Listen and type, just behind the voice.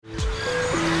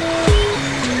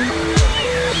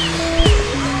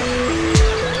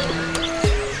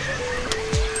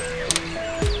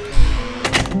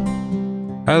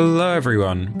Hello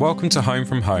everyone, welcome to Home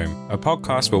from Home, a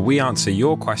podcast where we answer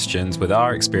your questions with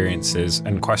our experiences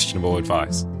and questionable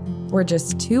advice. We're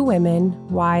just two women,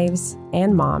 wives,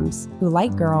 and moms who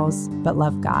like girls but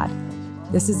love God.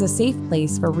 This is a safe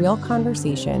place for real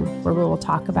conversation where we will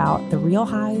talk about the real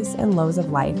highs and lows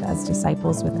of life as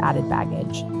disciples with added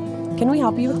baggage. Can we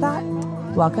help you with that?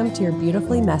 Welcome to your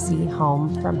beautifully messy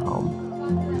home from home.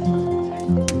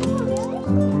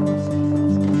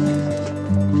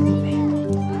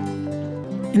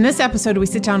 In this episode, we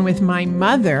sit down with my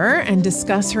mother and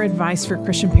discuss her advice for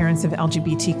Christian parents of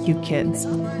LGBTQ kids.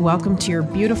 Welcome to your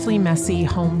beautifully messy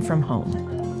home from home.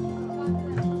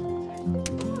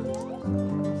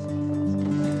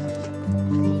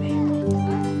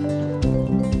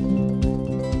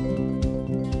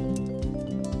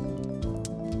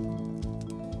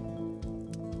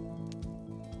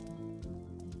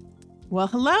 Well,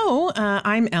 hello.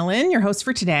 I'm Ellen, your host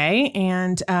for today,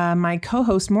 and my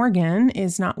co-host Morgan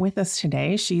is not with us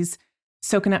today. She's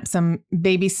soaking up some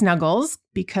baby snuggles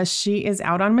because she is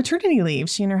out on maternity leave.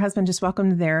 She and her husband just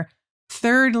welcomed their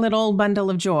third little bundle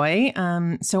of joy.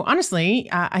 So honestly,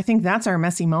 I think that's our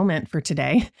messy moment for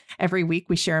today. Every week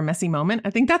we share a messy moment. I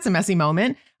think that's a messy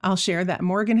moment. I'll share that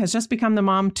Morgan has just become the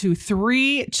mom to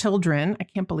 3 children. I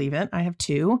can't believe it. I have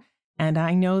 2, and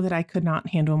I know that I could not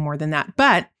handle more than that.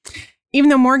 But even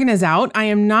though Morgan is out, I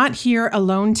am not here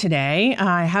alone today.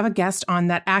 I have a guest on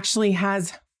that actually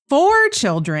has 4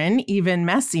 children, even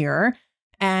messier.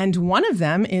 And one of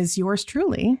them is yours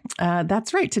truly.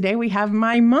 That's right. Today we have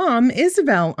my mom,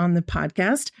 Isabel, on the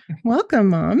podcast. Welcome,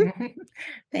 Mom.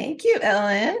 Thank you,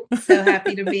 Ellen. So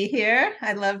happy to be here.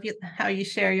 I love how you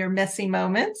share your messy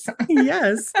moments.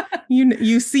 Yes.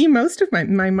 You see most of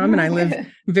my mom and I live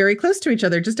very close to each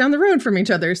other, just down the road from each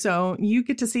other. So you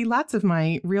get to see lots of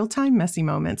my real-time messy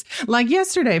moments. Like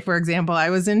yesterday, for example,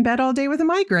 I was in bed all day with a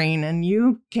migraine and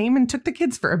you came and took the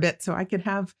kids for a bit so I could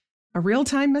have a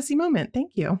real-time messy moment.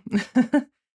 Thank you.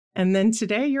 And then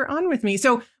today you're on with me.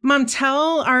 So Mom,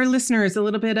 tell our listeners a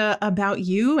little bit about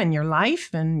you and your life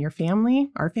and your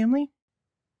family, our family.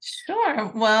 Sure.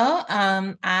 Well,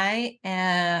 I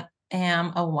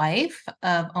am a wife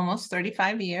of almost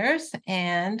 35 years,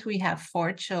 and we have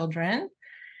 4 children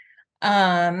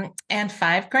and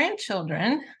 5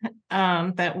 grandchildren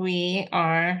that we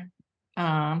are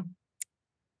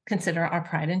consider our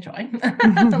pride and joy.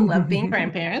 Love being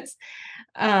grandparents.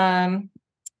 And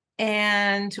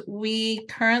we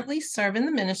currently serve in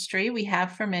the ministry. We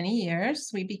have for many years.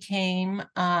 We became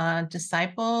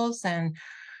disciples and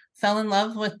fell in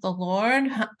love with the Lord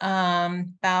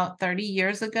about 30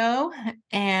 years ago.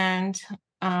 And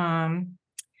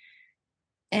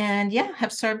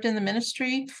have served in the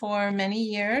ministry for many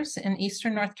years in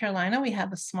Eastern North Carolina. We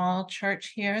have a small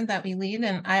church here that we lead,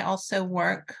 and I also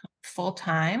work full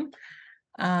time.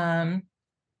 Yeah,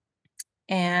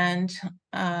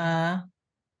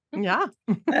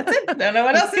 that's it. Don't know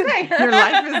what else to say.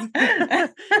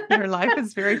 Your life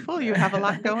is very full. You have a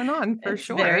lot going on for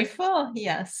sure. Very full.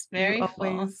 Yes, very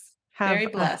full. Very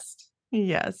blessed.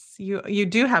 Yes, you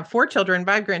do have 4 children,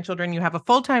 5 grandchildren. You have a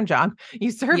full-time job.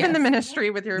 You serve in the ministry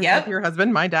with your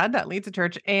husband, my dad, that leads a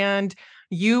church, and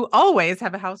you always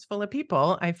have a house full of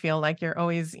people. I feel like you're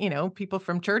always, people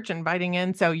from church inviting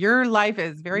in. So your life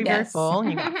is very, very full.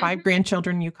 You got 5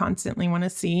 grandchildren you constantly want to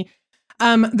see.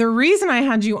 The reason I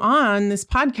had you on this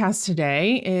podcast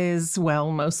today is,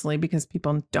 well, mostly because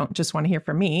people don't just want to hear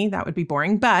from me. That would be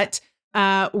boring. But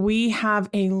we have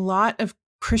a lot of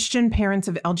Christian parents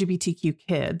of LGBTQ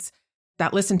kids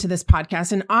that listen to this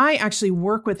podcast. And I actually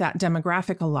work with that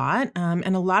demographic a lot.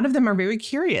 And a lot of them are very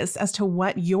curious as to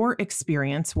what your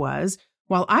experience was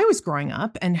while I was growing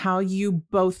up and how you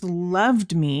both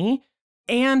loved me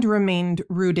and remained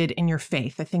rooted in your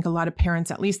faith. I think a lot of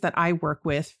parents, at least that I work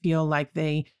with, feel like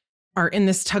they are in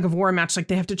this tug of war match. Like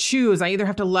they have to choose. I either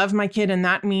have to love my kid, and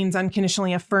that means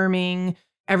unconditionally affirming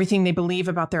everything they believe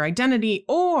about their identity,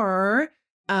 or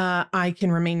I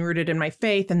can remain rooted in my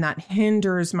faith, and that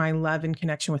hinders my love and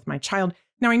connection with my child.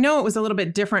 Now, I know it was a little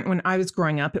bit different when I was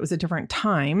growing up. It was a different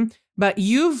time, but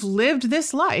you've lived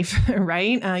this life,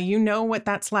 right? You know what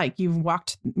that's like. You've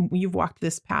walked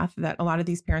this path that a lot of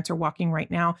these parents are walking right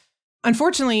now.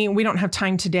 Unfortunately, we don't have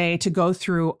time today to go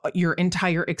through your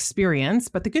entire experience,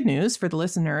 but the good news for the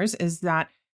listeners is that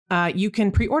you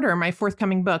can pre-order my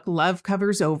forthcoming book, Love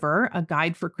Covers Over, a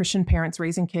guide for Christian parents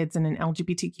raising kids in an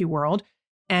LGBTQ world.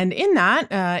 And in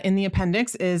that, in the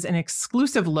appendix, is an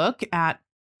exclusive look at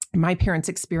my parents'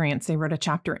 experience. They wrote a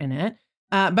chapter in it.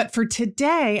 But for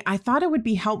today, I thought it would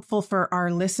be helpful for our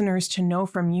listeners to know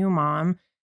from you, Mom,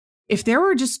 if there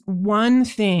were just one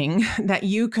thing that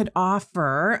you could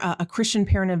offer a Christian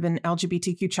parent of an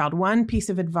LGBTQ child, one piece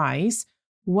of advice,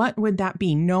 what would that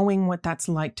be, knowing what that's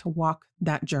like to walk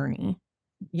that journey?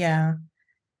 Yeah.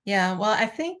 Yeah. Well, I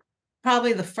think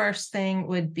probably the first thing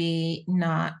would be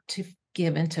not to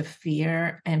give into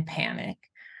fear and panic,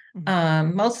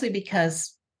 mostly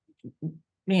because,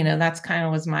 that's kind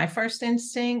of was my first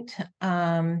instinct.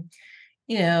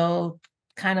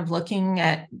 Kind of looking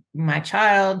at my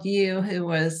child, who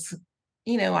was,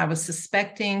 I was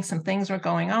suspecting some things were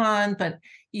going on, but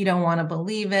you don't want to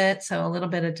believe it. So a little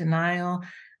bit of denial,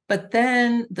 but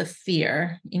then the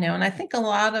fear, and I think a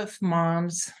lot of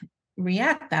moms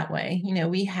react that way.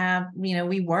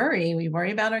 We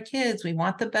worry about our kids. We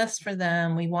want the best for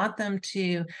them. We want them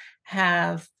to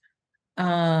have,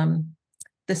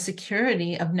 the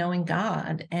security of knowing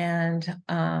God and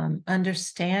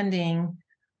understanding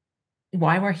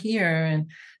why we're here.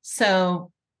 And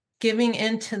so giving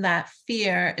into that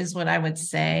fear is what I would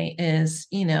say is,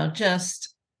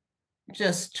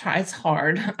 just tries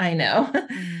hard. I know.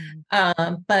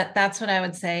 But that's what I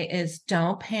would say is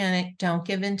don't panic. Don't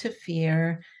give into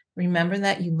fear. Remember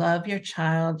that you love your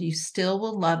child. You still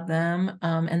will love them.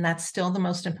 And that's still the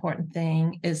most important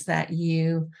thing, is that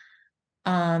you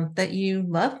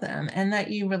love them and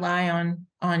that you rely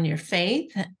on your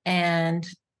faith and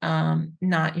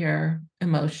not your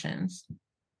emotions.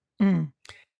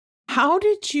 How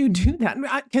did you do that?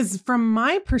 Because from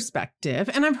my perspective,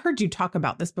 and I've heard you talk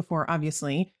about this before,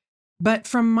 obviously, but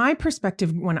from my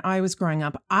perspective, when I was growing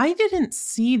up, I didn't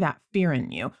see that fear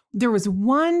in you. There was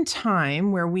one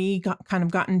time where we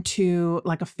got into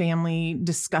like a family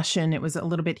discussion. It was a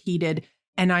little bit heated.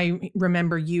 And I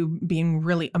remember you being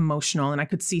really emotional, and I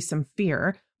could see some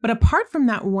fear. But apart from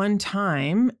that one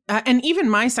time, and even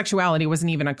my sexuality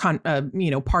wasn't even a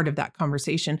part of that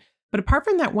conversation. But apart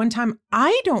from that one time,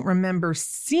 I don't remember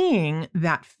seeing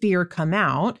that fear come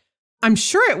out. I'm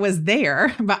sure it was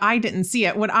there, but I didn't see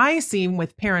it. What I see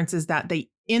with parents is that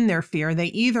in their fear, they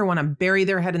either want to bury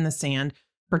their head in the sand,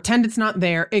 pretend it's not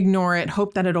there, ignore it,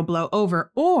 hope that it'll blow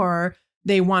over, or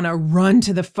they want to run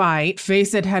to the fight,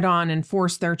 face it head on, and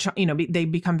force their they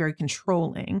become very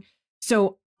controlling.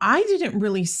 So I didn't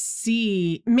really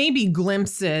see, maybe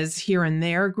glimpses here and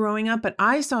there growing up, but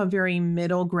I saw a very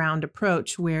middle ground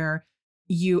approach where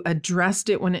you addressed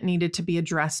it when it needed to be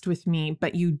addressed with me,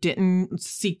 but you didn't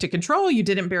seek to control. You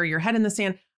didn't bury your head in the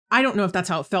sand. I don't know if that's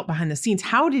how it felt behind the scenes.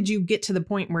 How did you get to the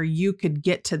point where you could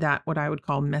get to that, what I would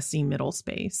call messy middle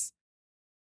space?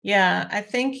 Yeah, I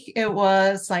think it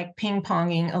was like ping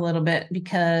ponging a little bit,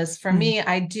 because for me,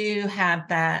 I do have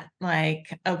that,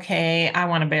 like, okay, I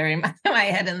want to bury my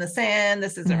head in the sand.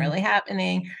 This isn't really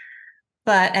happening.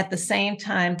 But at the same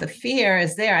time, the fear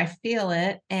is there. I feel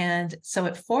it. And so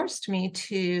it forced me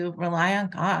to rely on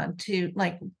God, to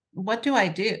like, what do I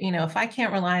do? If I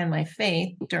can't rely on my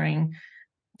faith during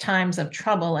times of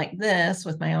trouble like this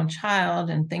with my own child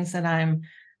and things that I'm,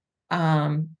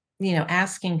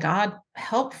 asking God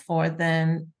help for,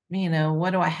 then,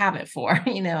 what do I have it for?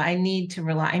 I need to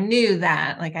rely. I knew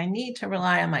that, like, I need to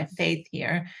rely on my faith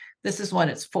here. This is what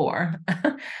it's for.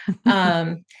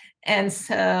 And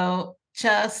so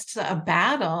just a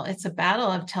battle. It's a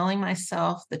battle of telling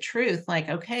myself the truth. Like,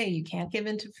 okay, you can't give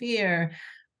into fear,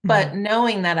 but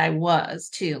knowing that I was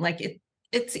too, like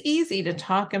it's easy to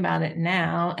talk about it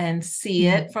now and see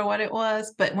it for what it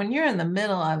was. But when you're in the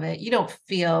middle of it, you don't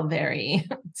feel very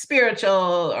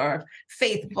spiritual or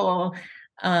faithful.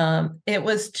 It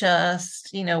was just,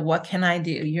 what can I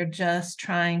do? You're just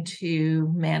trying to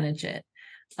manage it.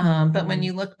 But when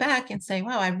you look back and say,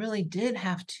 wow, I really did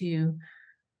have to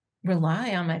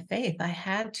rely on my faith. I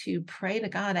had to pray to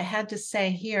God. I had to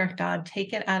say, here, God,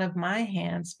 take it out of my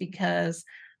hands, because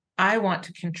I want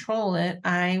to control it.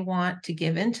 I want to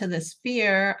give into this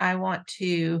fear. I want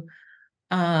to,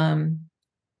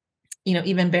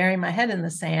 even bury my head in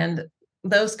the sand,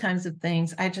 those kinds of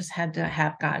things. I just had to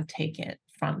have God take it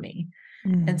from me.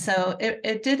 And so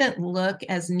it didn't look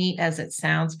as neat as it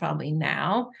sounds probably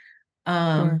now.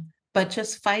 But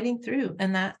just fighting through,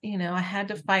 and that, I had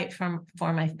to fight for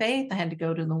my faith. I had to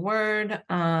go to the Word,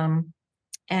 and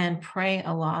pray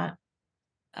a lot,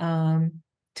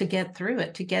 to get through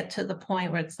it, to get to the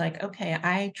point where it's like, okay,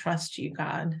 I trust you,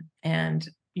 God, and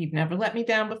you've never let me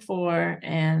down before,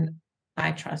 and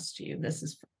I trust you. This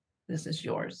is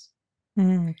yours.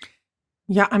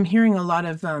 Yeah, I'm hearing a lot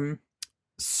of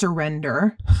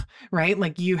surrender, right?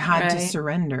 Like you had to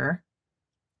surrender.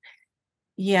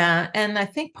 Yeah. And I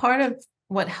think part of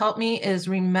what helped me is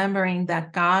remembering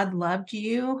that God loved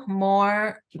you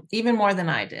even more than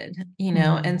I did,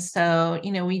 and so,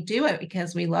 we do it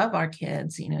because we love our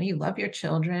kids, you love your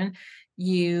children,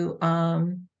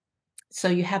 so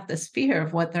you have this fear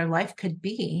of what their life could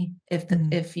be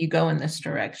if you go in this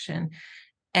direction,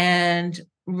 and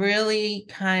really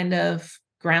kind of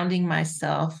grounding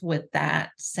myself with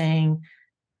that, saying,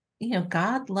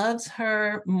 God loves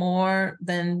her more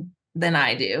than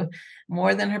I do,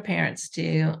 more than her parents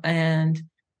do. And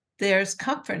there's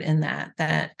comfort in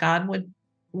that God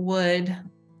would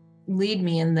lead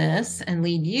me in this and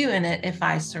lead you in it if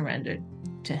I surrendered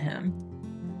to him.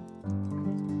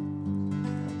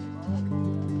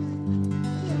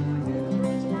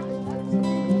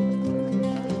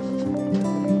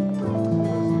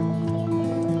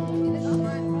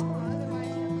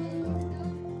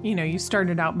 You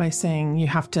started out by saying you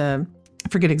have to, I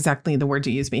forget exactly the words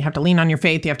you used, but you have to lean on your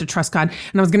faith, you have to trust God.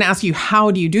 And I was going to ask you,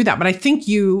 how do you do that? But I think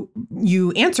you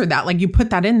answered that, like you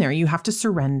put that in there. You have to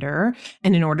surrender.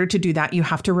 And in order to do that, you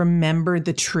have to remember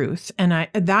the truth. And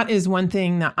that is one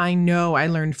thing that I know I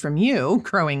learned from you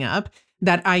growing up,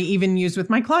 that I even use with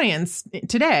my clients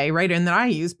today, right? And that I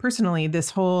use personally, this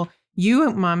whole,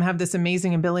 you, Mom, have this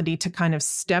amazing ability to kind of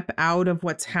step out of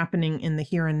what's happening in the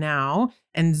here and now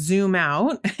and zoom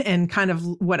out and kind of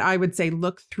what I would say,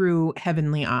 look through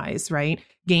heavenly eyes, right?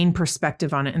 Gain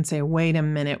perspective on it and say, wait a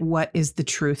minute, what is the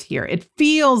truth here? It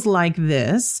feels like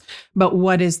this, but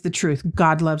what is the truth?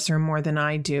 God loves her more than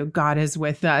I do. God is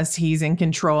with us. He's in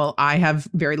control. I have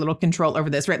very little control over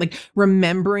this, right? Like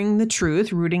remembering the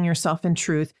truth, rooting yourself in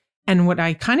truth. And what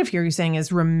I kind of hear you saying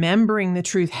is remembering the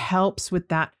truth helps with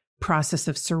that process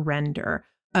of surrender,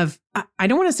 of, I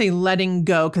don't want to say letting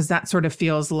go, because that sort of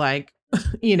feels like,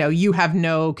 you have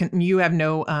no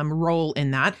role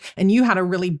in that. And you had a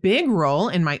really big role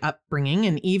in my upbringing.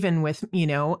 And even with,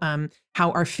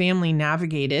 how our family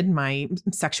navigated my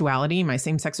sexuality, my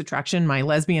same-sex attraction, my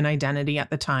lesbian identity at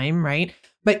the time, right?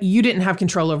 But you didn't have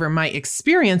control over my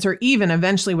experience or even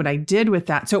eventually what I did with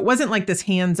that. So it wasn't like this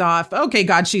hands-off, okay,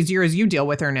 God, she's yours, you deal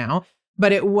with her now.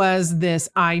 But it was this,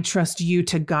 I trust you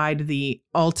to guide the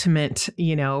ultimate,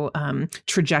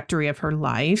 trajectory of her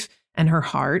life and her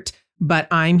heart. But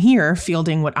I'm here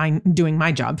doing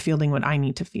my job, fielding what I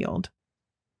need to field.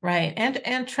 Right.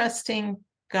 And trusting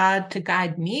God to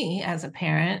guide me as a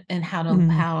parent and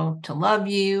how to love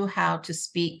you, how to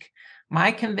speak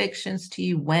my convictions to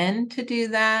you, when to do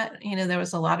that. There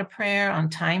was a lot of prayer on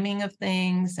timing of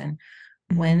things and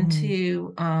when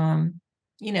to,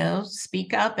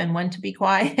 speak up and when to be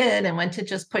quiet and when to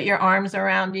just put your arms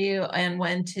around you and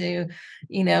when to,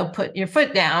 put your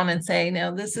foot down and say,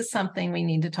 no, this is something we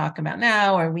need to talk about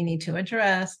now or we need to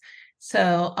address.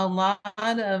 So a lot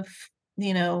of,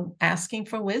 asking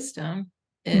for wisdom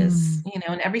is,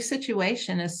 and every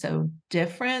situation is so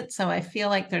different. So I feel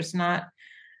like there's not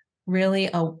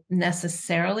really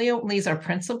these are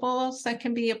principles that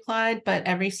can be applied, but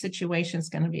every situation is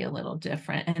going to be a little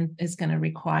different and is going to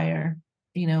require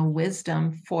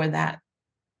wisdom for that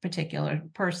particular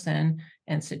person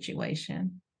and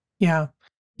situation. Yeah.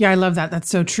 Yeah, I love that. That's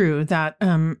so true. That,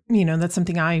 that's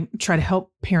something I try to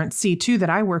help parents see too, that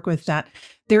I work with, that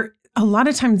a lot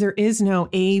of times there is no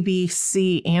A, B,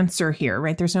 C answer here,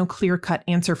 right? There's no clear-cut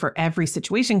answer for every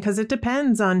situation because it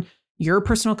depends on your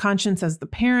personal conscience as the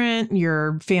parent,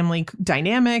 your family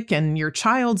dynamic, and your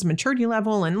child's maturity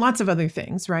level, and lots of other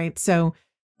things, right? So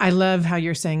I love how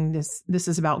you're saying this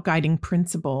is about guiding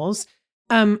principles.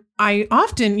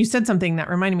 You said something that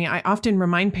reminded me, I often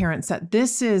remind parents that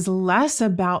this is less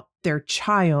about their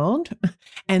child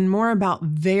and more about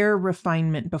their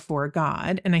refinement before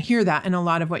God. And I hear that in a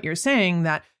lot of what you're saying,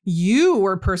 that you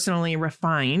were personally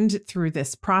refined through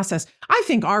this process. I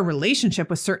think our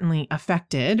relationship was certainly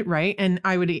affected, right? And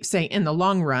I would say in the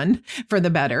long run for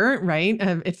the better, right?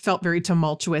 It felt very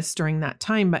tumultuous during that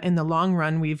time, but in the long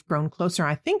run, we've grown closer,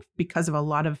 I think, because of a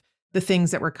lot of the things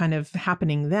that were kind of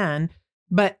happening then.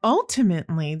 But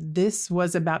ultimately, this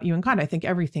was about you and God. I think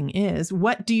everything is.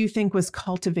 What do you think was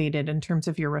cultivated in terms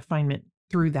of your refinement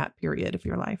through that period of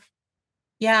your life?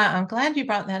 Yeah, I'm glad you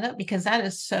brought that up because that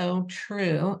is so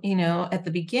true. At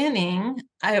the beginning,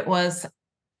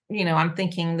 I'm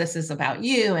thinking this is about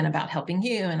you and about helping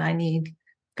you, and I need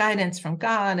guidance from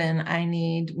God, and I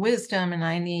need wisdom, and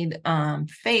I need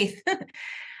faith.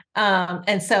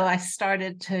 And so I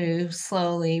started to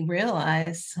slowly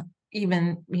realize,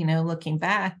 even, looking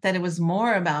back, that it was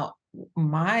more about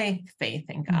my faith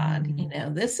in God.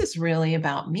 This is really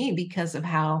about me because of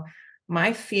how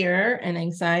my fear and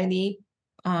anxiety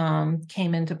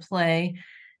came into play.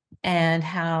 and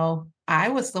how I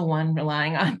was the one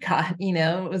relying on God.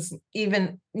 It was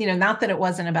even, not that it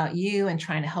wasn't about you and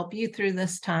trying to help you through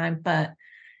this time, but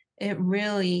it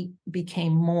really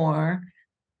became more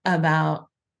about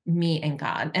me and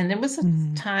God. And it was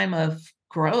a time of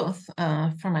growth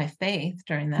for my faith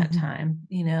during that time,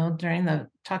 during the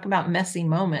talk about messy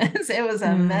moments. It was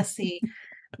a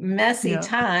messy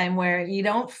time where you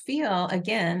don't feel,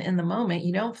 again, in the moment,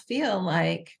 you don't feel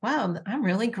like, wow, I'm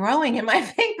really growing in my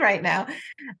faith right now.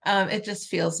 It just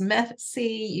feels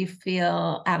messy. You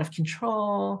feel out of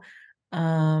control.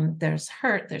 There's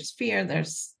hurt, there's fear,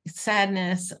 there's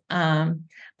sadness.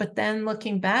 But then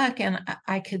looking back, and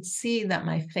I could see that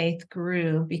my faith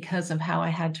grew because of how I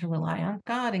had to rely on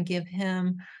God and give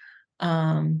him,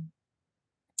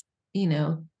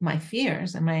 my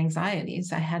fears and my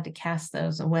anxieties. I had to cast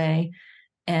those away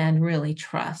and really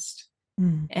trust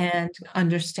and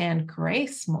understand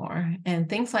grace more. And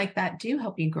things like that do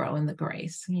help you grow in the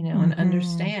grace, and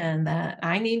understand that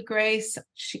I need grace.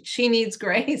 She needs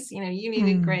grace, you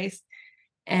needed grace.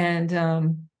 And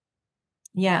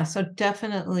so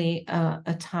definitely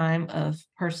a time of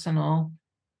personal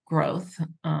growth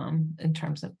in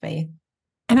terms of faith.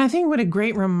 And I think what a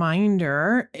great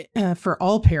reminder for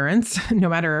all parents, no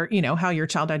matter, how your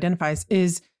child identifies,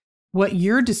 is what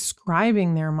you're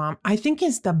describing there, Mom, I think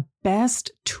is the best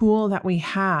tool that we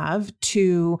have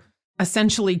to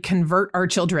essentially convert our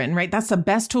children, right? That's the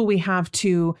best tool we have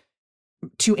to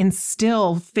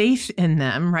instill faith in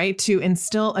them, right? To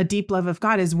instill a deep love of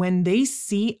God, is when they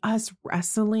see us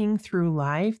wrestling through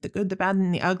life, the good, the bad,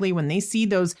 and the ugly, when they see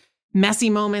those messy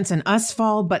moments and us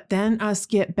fall, but then us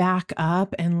get back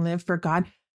up and live for God.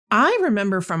 I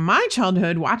remember from my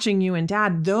childhood watching you and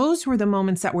Dad, those were the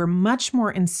moments that were much more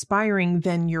inspiring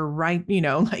than your right,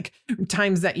 like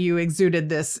times that you exuded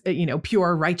this,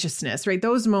 pure righteousness, right?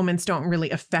 Those moments don't really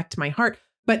affect my heart.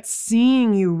 But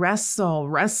seeing you wrestle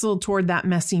toward that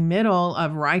messy middle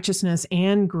of righteousness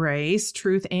and grace,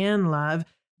 truth and love,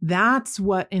 that's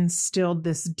what instilled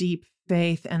this deep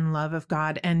faith and love of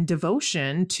God and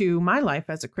devotion to my life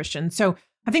as a Christian. So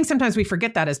I think sometimes we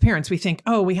forget that as parents. We think,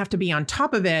 oh, we have to be on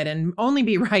top of it and only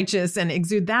be righteous and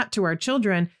exude that to our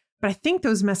children. But I think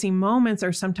those messy moments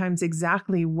are sometimes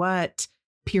exactly what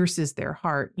pierces their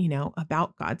heart,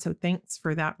 about God. So thanks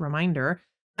for that reminder.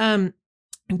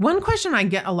 One question I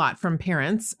get a lot from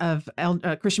parents of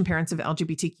Christian parents of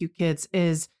LGBTQ kids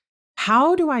is,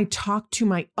 how do I talk to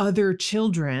my other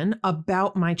children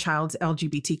about my child's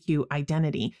LGBTQ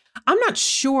identity? I'm not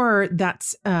sure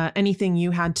that's anything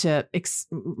you had to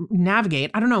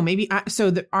navigate. I don't know. Maybe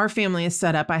our family is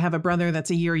set up. I have a brother that's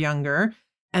a year younger,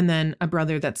 and then a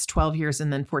brother that's 12 years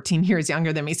and then 14 years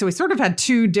younger than me. So we sort of had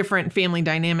two different family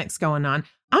dynamics going on.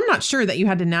 I'm not sure that you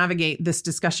had to navigate this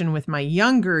discussion with my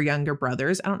younger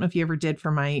brothers. I don't know if you ever did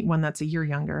for my one that's a year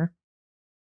younger.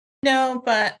 No,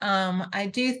 but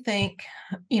I do think,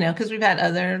 because we've had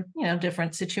other,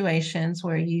 different situations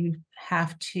where you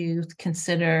have to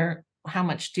consider how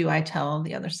much do I tell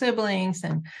the other siblings,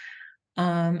 and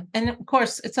of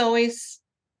course it's always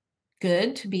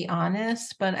good to be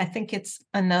honest, but I think it's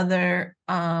another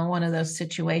one of those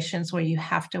situations where you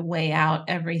have to weigh out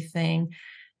everything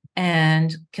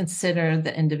and consider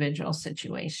the individual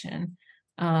situation,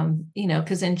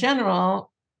 because in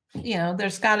general,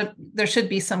 there should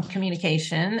be some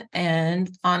communication,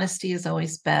 and honesty is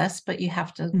always best, but you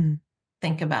have to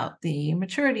think about the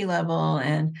maturity level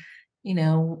and,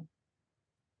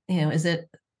 is it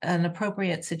an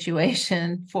appropriate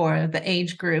situation for the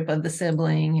age group of the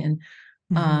sibling,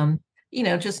 and,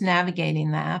 just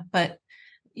navigating that. But,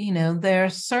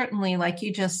 there's certainly, like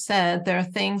you just said, there are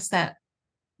things that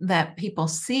people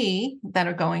see that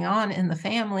are going on in the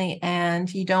family,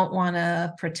 and you don't want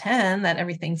to pretend that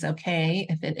everything's okay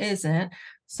if it isn't.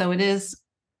 So it is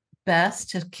best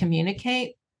to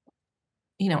communicate,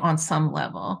 on some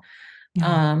level.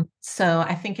 Yeah. So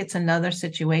I think it's another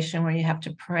situation where you have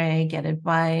to pray, get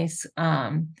advice,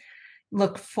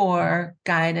 look for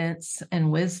guidance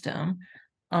and wisdom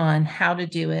on how to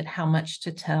do it, how much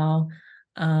to tell.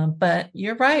 But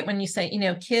you're right when you say,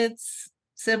 kids,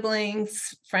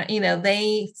 siblings,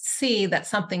 they see that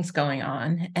something's going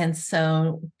on. And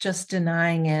so just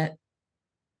denying it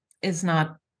is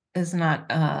not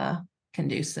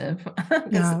conducive,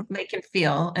 because they can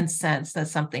feel and sense that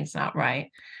something's not right.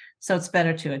 So it's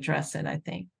better to address it, I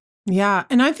think. Yeah.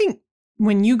 And I think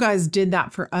when you guys did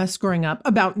that for us growing up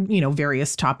about,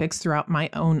 various topics throughout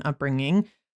my own upbringing,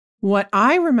 what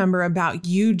I remember about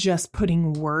you just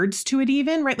putting words to it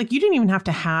even, right? Like you didn't even have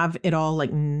to have it all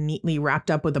like neatly wrapped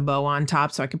up with a bow on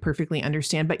top so I could perfectly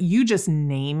understand, but you just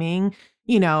naming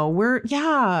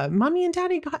mommy and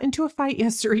daddy got into a fight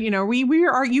yesterday.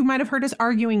 You might have heard us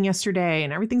arguing yesterday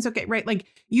and everything's okay, right? Like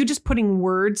you just putting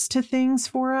words to things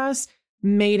for us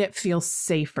made it feel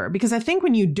safer, because I think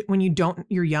when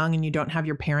you're young and you don't have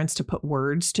your parents to put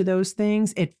words to those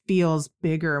things, it feels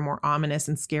bigger, more ominous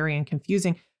and scary and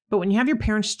confusing. But when you have your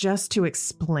parents just to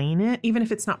explain it, even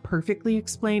if it's not perfectly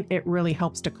explained, it really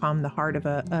helps to calm the heart of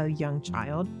a young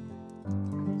child.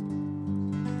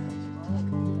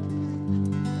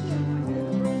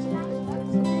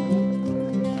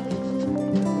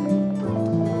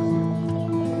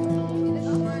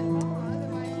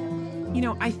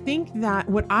 I think that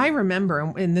what I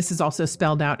remember, and this is also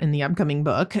spelled out in the upcoming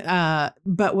book,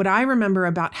 but what I remember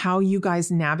about how you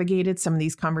guys navigated some of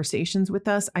these conversations with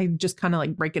us, I just kind of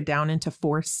like break it down into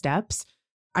 4 steps.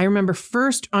 I remember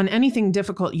first, on anything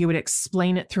difficult, you would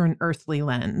explain it through an earthly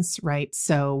lens, right?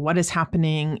 So what is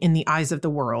happening in the eyes of the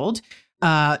world?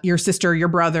 Your sister, your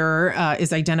brother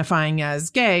is identifying as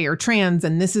gay or trans,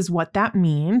 and this is what that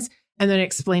means. And then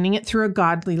explaining it through a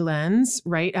godly lens,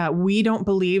 right? We don't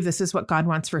believe this is what God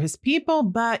wants for his people,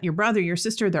 but your brother, your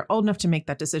sister, they're old enough to make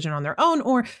that decision on their own,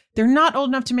 or they're not old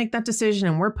enough to make that decision,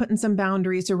 and we're putting some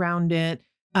boundaries around it.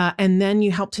 And then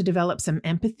you help to develop some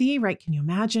empathy, right? Can you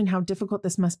imagine how difficult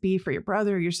this must be for your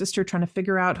brother or your sister trying to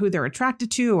figure out who they're attracted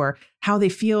to or how they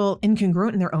feel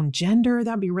incongruent in their own gender?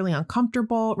 That'd be really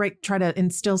uncomfortable, right? Try to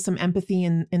instill some empathy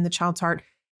in the child's heart.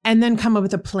 And then come up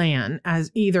with a plan as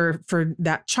either for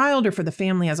that child or for the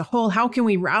family as a whole. How can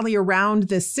we rally around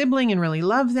this sibling and really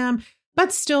love them,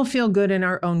 but still feel good in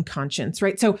our own conscience,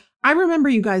 right? So I remember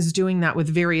you guys doing that with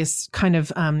various kind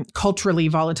of culturally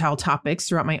volatile topics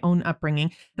throughout my own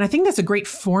upbringing. And I think that's a great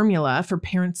formula for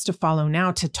parents to follow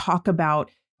now to talk about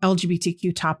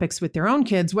LGBTQ topics with their own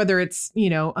kids, whether it's,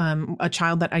 a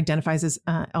child that identifies as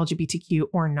LGBTQ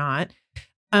or not.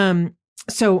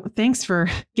 So thanks for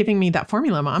giving me that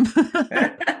formula, Mom.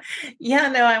 Yeah,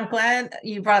 no, I'm glad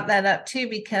you brought that up too,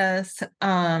 because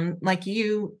like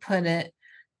you put it,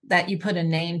 that you put a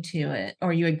name to it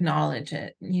or you acknowledge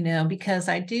it, because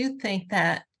I do think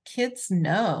that kids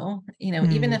know,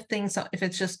 even if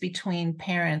it's just between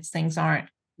parents, things aren't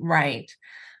right.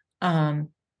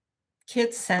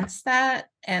 Kids sense that,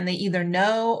 and they either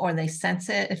know or they sense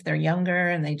it if they're younger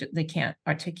and they can't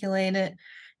articulate it.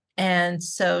 And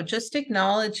so just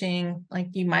acknowledging, like,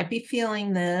 you might be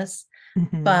feeling this,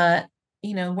 but,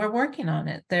 we're working on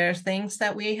it. There's things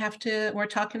that we're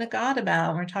talking to God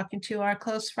about, we're talking to our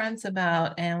close friends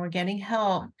about, and we're getting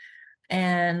help.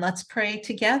 And let's pray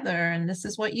together. And this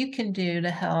is what you can do to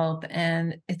help.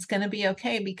 And it's going to be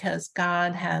okay because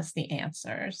God has the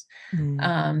answers.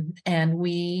 And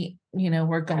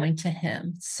we're going to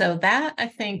him. So that, I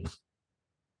think,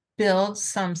 builds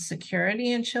some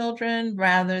security in children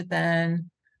rather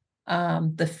than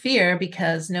the fear,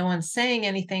 because no one's saying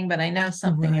anything, but I know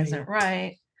something isn't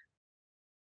right.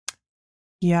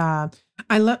 Yeah.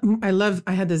 I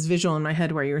had this visual in my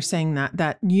head where you were saying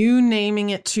that you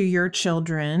naming it to your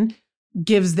children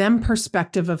gives them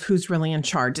perspective of who's really in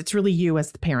charge. It's really you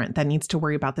as the parent that needs to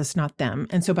worry about this, not them.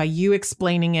 And so by you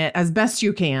explaining it as best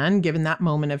you can, given that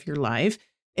moment of your life,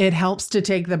 it helps to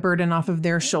take the burden off of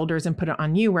their shoulders and put it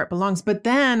on you where it belongs. But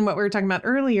then what we were talking about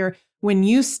earlier, when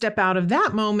you step out of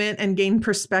that moment and gain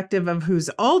perspective of who's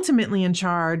ultimately in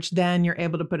charge, then you're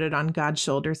able to put it on God's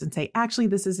shoulders and say, actually,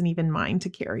 this isn't even mine to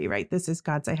carry, right? This is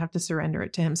God's. I have to surrender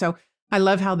it to him. So I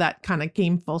love how that kind of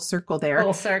came full circle there.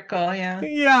 Full circle, yeah.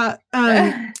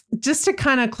 Yeah. Just to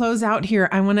kind of close out here,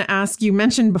 I want to ask, you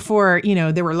mentioned before,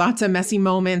 there were lots of messy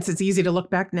moments. It's easy to look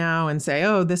back now and say,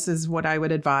 oh, this is what I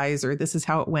would advise, or this is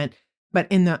how it went. But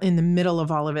in the middle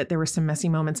of all of it, there were some messy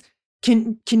moments.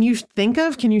 Can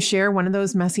you share one of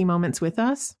those messy moments with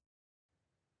us?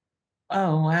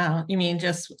 Oh, wow. You mean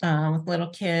just with little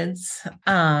kids?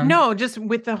 No, just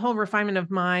with the whole refinement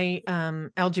of my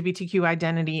LGBTQ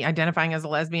identity, identifying as a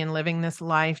lesbian, living this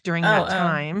life during that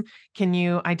time. Can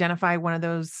you identify one of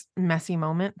those messy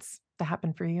moments that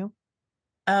happened for you?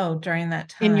 Oh, during that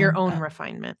time. In your own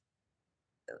refinement.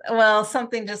 Well,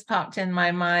 something just popped in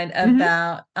my mind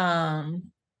about, I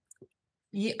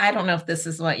don't know if this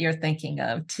is what you're thinking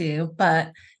of too,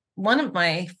 but one of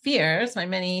my fears, my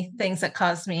many things that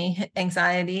caused me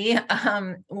anxiety,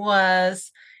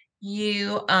 was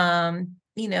my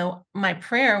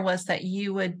prayer was that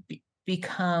you would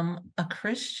become a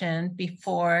Christian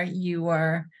before you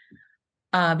were,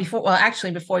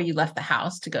 before you left the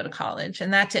house to go to college.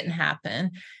 And that didn't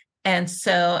happen. And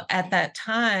so at that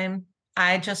time,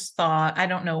 I just thought, I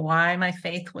don't know why my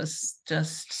faith was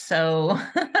just so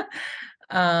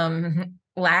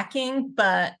lacking,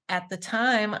 but at the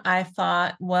time I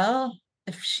thought, well,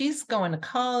 if she's going to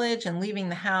college and leaving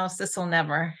the house, this will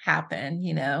never happen,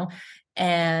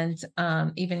 And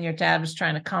even your dad was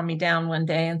trying to calm me down one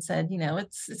day and said,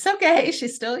 it's okay.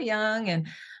 She's still young. And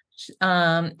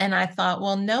I thought,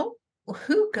 well, no,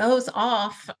 who goes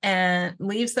off and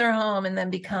leaves their home and then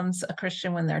becomes a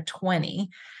Christian when they're 20?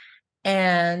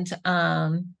 And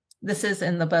this is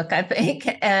in the book, I think.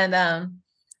 And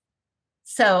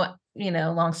so,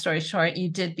 long story short, you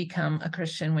did become a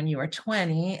Christian when you were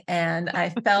 20. And I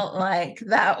felt like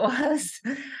that was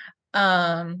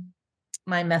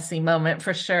my messy moment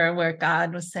for sure, where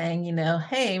God was saying,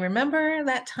 hey, remember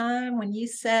that time when you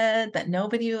said that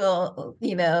nobody will,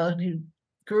 who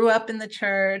grew up in the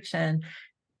church and,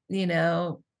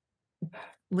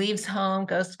 leaves home,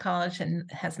 goes to college and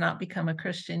has not become a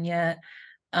Christian yet,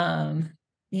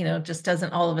 just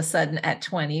doesn't all of a sudden at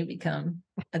 20 become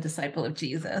a disciple of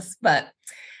Jesus. But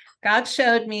God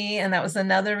showed me, and that was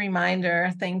another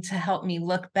reminder thing to help me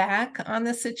look back on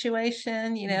the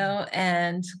situation,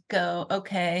 and go,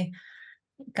 okay,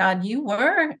 God, you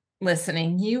were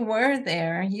listening. You were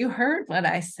there. You heard what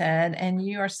I said, and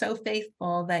you are so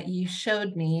faithful that you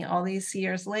showed me all these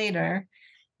years later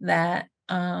that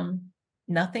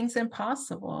nothing's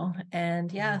impossible.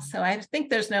 And so I think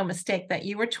there's no mistake that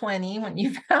you were 20 when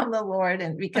you found the Lord,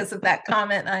 and because of that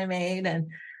comment I made,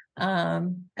 and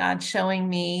God showing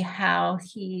me how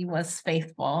he was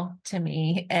faithful to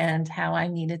me and how I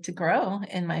needed to grow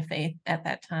in my faith at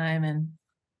that time,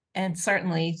 and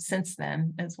certainly since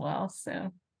then as well.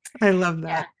 So I love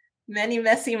that. Many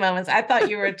messy moments. I thought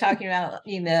you were talking about,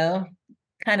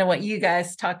 kind of what you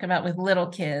guys talk about with little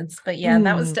kids, but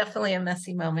that was definitely a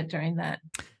messy moment during that.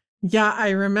 Yeah,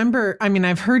 I remember. I mean,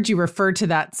 I've heard you refer to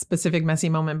that specific messy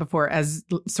moment before as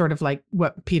sort of like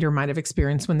what Peter might have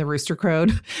experienced when the rooster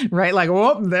crowed, right? Like,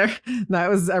 whoop, there, that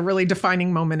was a really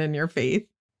defining moment in your faith.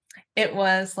 It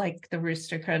was like the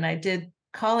rooster crowed. And I did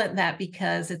call it that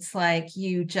because it's like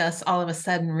you just all of a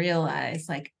sudden realize,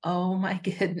 like, oh my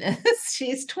goodness,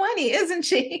 she's 20, isn't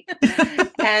she?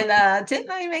 And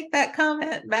didn't I make that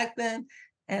comment back then?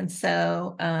 And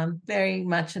so very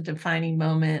much a defining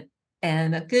moment,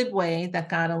 and a good way that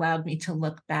God allowed me to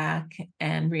look back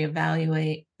and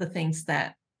reevaluate the things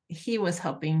that he was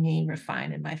helping me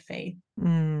refine in my faith.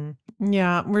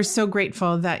 Yeah, we're so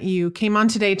grateful that you came on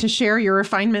today to share your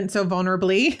refinement so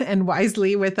vulnerably and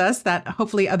wisely with us, that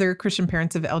hopefully other Christian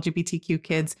parents of LGBTQ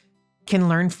kids can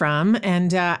learn from.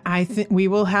 And I think we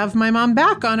will have my mom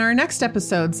back on our next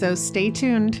episode, so stay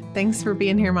tuned. Thanks for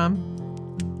being here, Mom.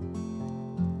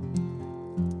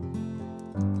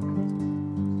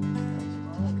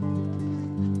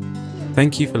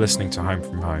 Thank you for listening to Home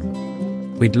from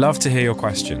Home. We'd love to hear your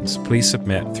questions. Please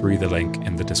submit through the link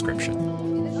in the description.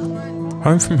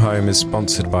 Home from Home is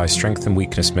sponsored by Strength and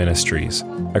Weakness Ministries,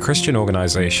 a Christian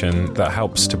organisation that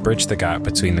helps to bridge the gap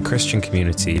between the Christian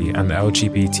community and the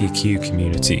LGBTQ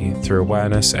community through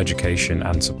awareness, education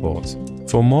and support.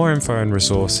 For more info and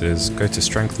resources, go to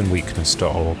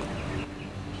strengthandweakness.org.